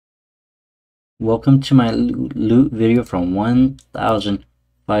Welcome to my loot video from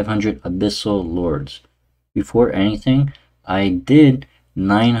 1,500 Abyssal Lords. Before anything, I did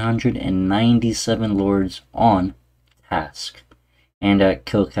 997 Lords on task. And at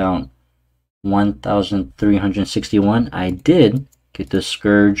kill count 1,361, I did get the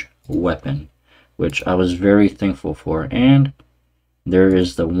Scourge weapon, which I was very thankful for. And there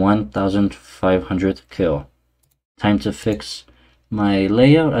is the 1,500th kill. Time to fix my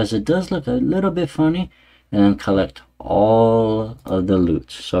layout, as it does look a little bit funny, and then collect all of the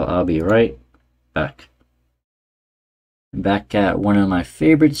loot. So I'll be right back. Back at one of my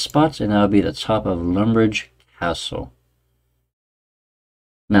favorite spots, and that'll be the top of Scoruge Castle.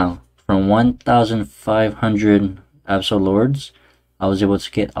 Now, from 1,500 Abyssal Lords, I was able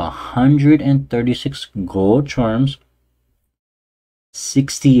to get 136 gold charms,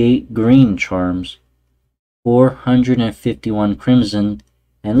 68 green charms, 451 crimson,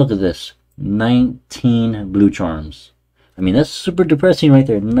 and look at this, 19 blue charms. I mean, that's super depressing right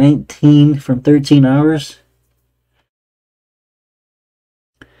there. 19 from 13 hours.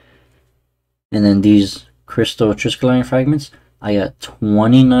 And then these crystal Triscaline fragments, I got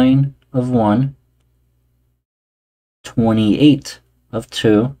 29 of one, 28 of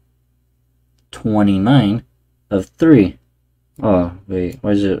two, 29 of three. Oh, wait,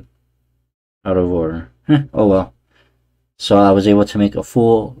 why is it out of order? Oh well. So I was able to make a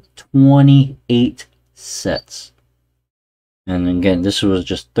full 28 sets. And again, this was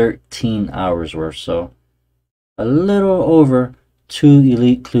just 13 hours worth, so a little over 2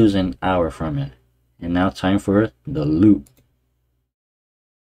 elite clues an hour from it. And now time for the loot.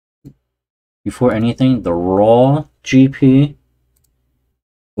 Before anything, the raw GP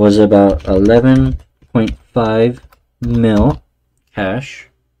was about 11.5 mil cash.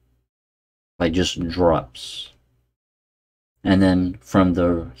 Like just drops. And then from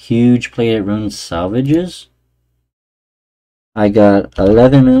the huge plated rune salvages, I got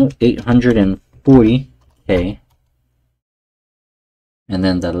 11,840,000. And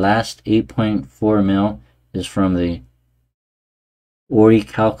then the last 8.4 mil is from the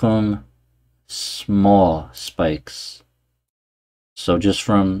orichalcum small spikes. So just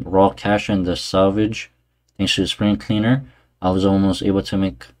from raw cash and the salvage, thanks to the spring cleaner, I was almost able to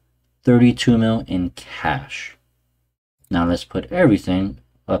make 32 mil in cash. Now let's put everything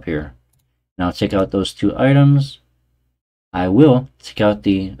up here. Now take out those two items. I will take out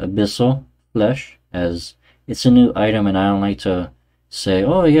the Abyssal Flesh, as it's a new item and I don't like to say,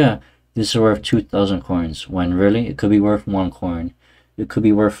 oh yeah, this is worth 2,000 coins, when really it could be worth 1 coin. It could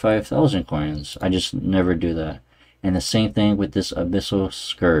be worth 5,000 coins. I just never do that. And the same thing with this Abyssal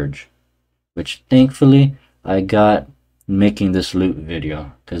Scourge, which thankfully I got making this loot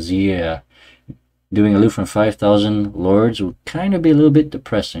video, because yeah, doing a loot from 5,000 lords would kind of be a little bit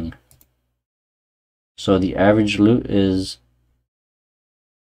depressing. So the average loot is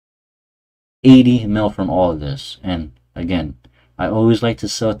 80 mil from all of this. And again, I always like to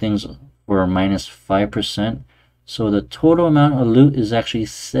sell things for minus 5%, so the total amount of loot is actually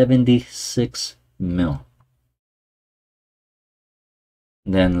 76 mil.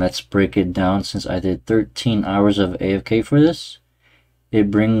 Then let's break it down. Since I did 13 hours of AFK for this,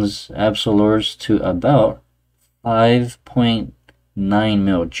 it brings Abyssal Lords to about 5.9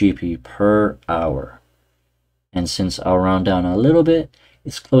 mil GP per hour. And since I'll round down a little bit,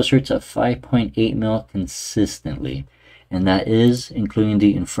 it's closer to 5.8 mil consistently. And that is including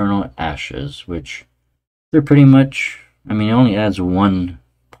the Infernal Ashes, which they're pretty much, I mean, it only adds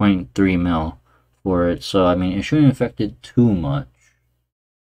 1.3 mil for it. So, I mean, it shouldn't affect it too much.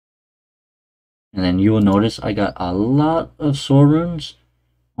 And then you will notice I got a lot of soul runes.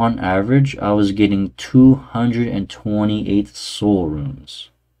 On average, I was getting 228 soul runes.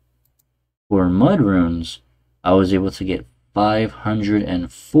 For mud runes, I was able to get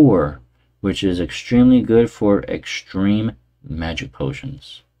 504, which is extremely good for extreme magic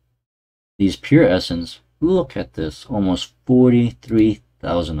potions. These pure essence, look at this, almost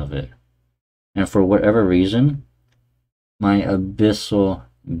 43,000 of it. And for whatever reason, my Abyssal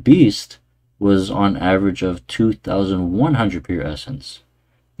Beast was on average of 2,100 pure essence.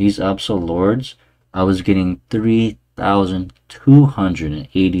 These Abyssal Lords, I was getting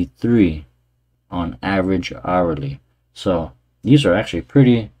 3,283 on average hourly. So these are actually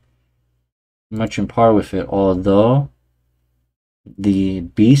pretty much in par with it, although the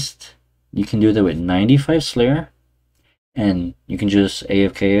Beast, you can do that with 95 Slayer, and you can just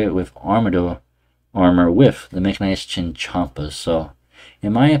AFK it with Armadillo armor with the mechanized Chinchampas. So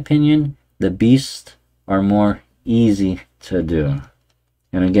in my opinion, the Beasts are more easy to do.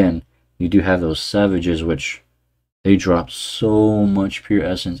 And again, you do have those Savages, which they drop so much pure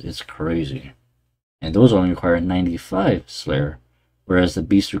essence, it's crazy. And those only require 95 Slayer, whereas the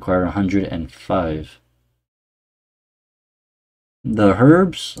Beast require 105. The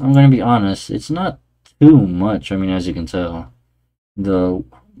herbs, I'm going to be honest, it's not too much. I mean, as you can tell, the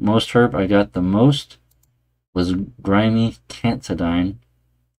most herb I got the most was Grimy Cantadine,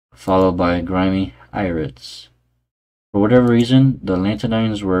 followed by Grimy Irids. For whatever reason, the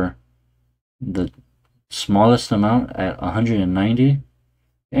Lantadines were the smallest amount at 190,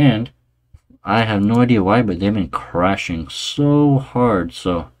 and I have no idea why, but they've been crashing so hard,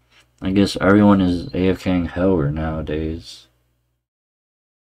 so I guess everyone is AFKing Hellware nowadays.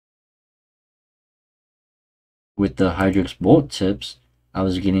 With the Hydrix Bolt tips, I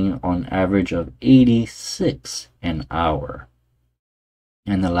was getting on average of 86 an hour.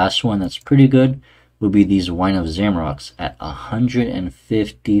 And the last one that's pretty good would be these Wine of Zamroks at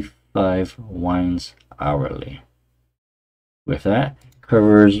 155 wines hourly. With that,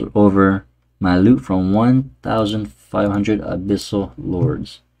 covers over my loot from 1,500 Abyssal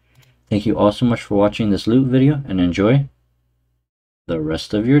Lords. Thank you all so much for watching this loot video, and enjoy the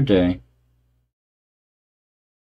rest of your day.